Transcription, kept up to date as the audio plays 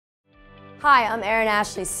Hi, I'm Erin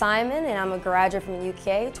Ashley Simon, and I'm a graduate from the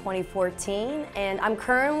UK 2014, and I'm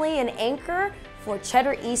currently an anchor for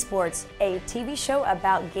Cheddar Esports, a TV show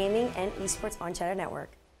about gaming and esports on Cheddar Network.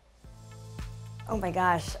 Oh my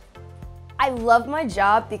gosh. I love my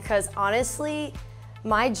job because honestly,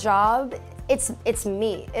 my job, it's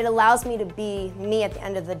me. It allows me to be me at the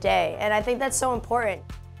end of the day, and I think that's so important.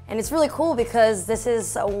 And it's really cool because this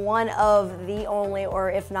is one of the only, or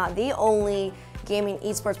if not the only, gaming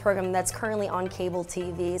esports program that's currently on cable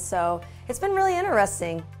TV, so it's been really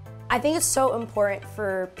interesting. I think it's so important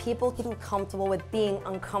for people to be comfortable with being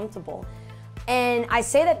uncomfortable. And I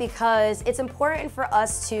say that because it's important for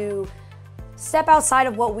us to step outside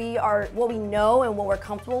of what we know and what we're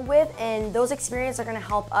comfortable with, and those experiences are gonna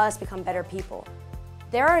help us become better people.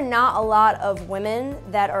 There are not a lot of women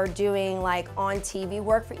that are doing like on TV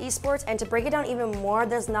work for esports, and to break it down even more,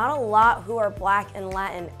 there's not a lot who are Black and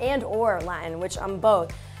Latin or Latin, which I'm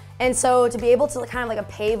both. And so to be able to kind of like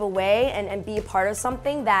pave a way and be a part of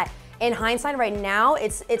something that in hindsight right now, it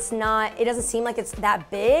doesn't seem like it's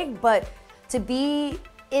that big, but to be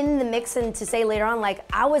in the mix and to say later on, like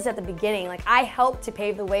I was at the beginning, like I helped to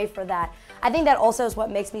pave the way for that. I think that also is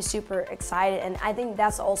what makes me super excited, and I think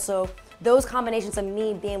that's also those combinations of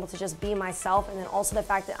me being able to just be myself, and then also the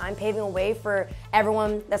fact that I'm paving a way for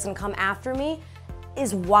everyone that's gonna come after me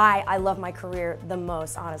is why I love my career the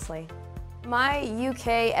most, honestly. My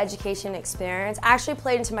UK education experience actually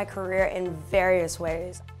played into my career in various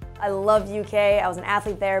ways. I love UK, I was an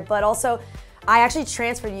athlete there, but also I actually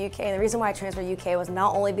transferred to UK, and the reason why I transferred to UK was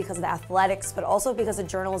not only because of the athletics, but also because of the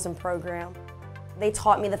journalism program. They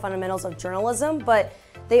taught me the fundamentals of journalism, but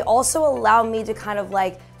they also allowed me to kind of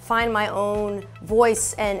like find my own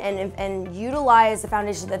voice and utilize the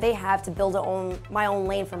foundation that they have to build my own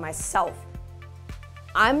lane for myself.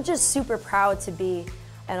 I'm just super proud to be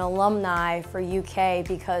an alumni for UK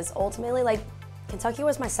because ultimately, like, Kentucky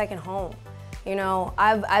was my second home. You know,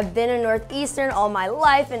 I've been in Northeastern all my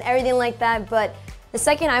life and everything like that, but the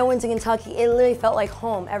second I went to Kentucky, it literally felt like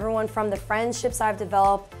home. Everyone from the friendships I've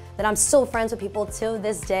developed, that I'm still friends with people till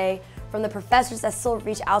this day, from the professors that still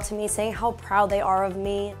reach out to me saying how proud they are of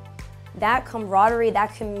me. That camaraderie,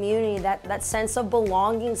 that community, that sense of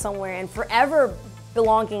belonging somewhere and forever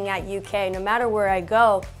belonging at UK, no matter where I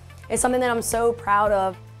go, is something that I'm so proud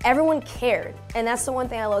of. Everyone cared, and that's the one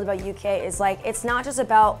thing I love about UK is like, it's not just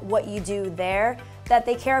about what you do there that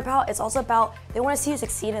they care about, it's also about they want to see you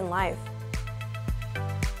succeed in life.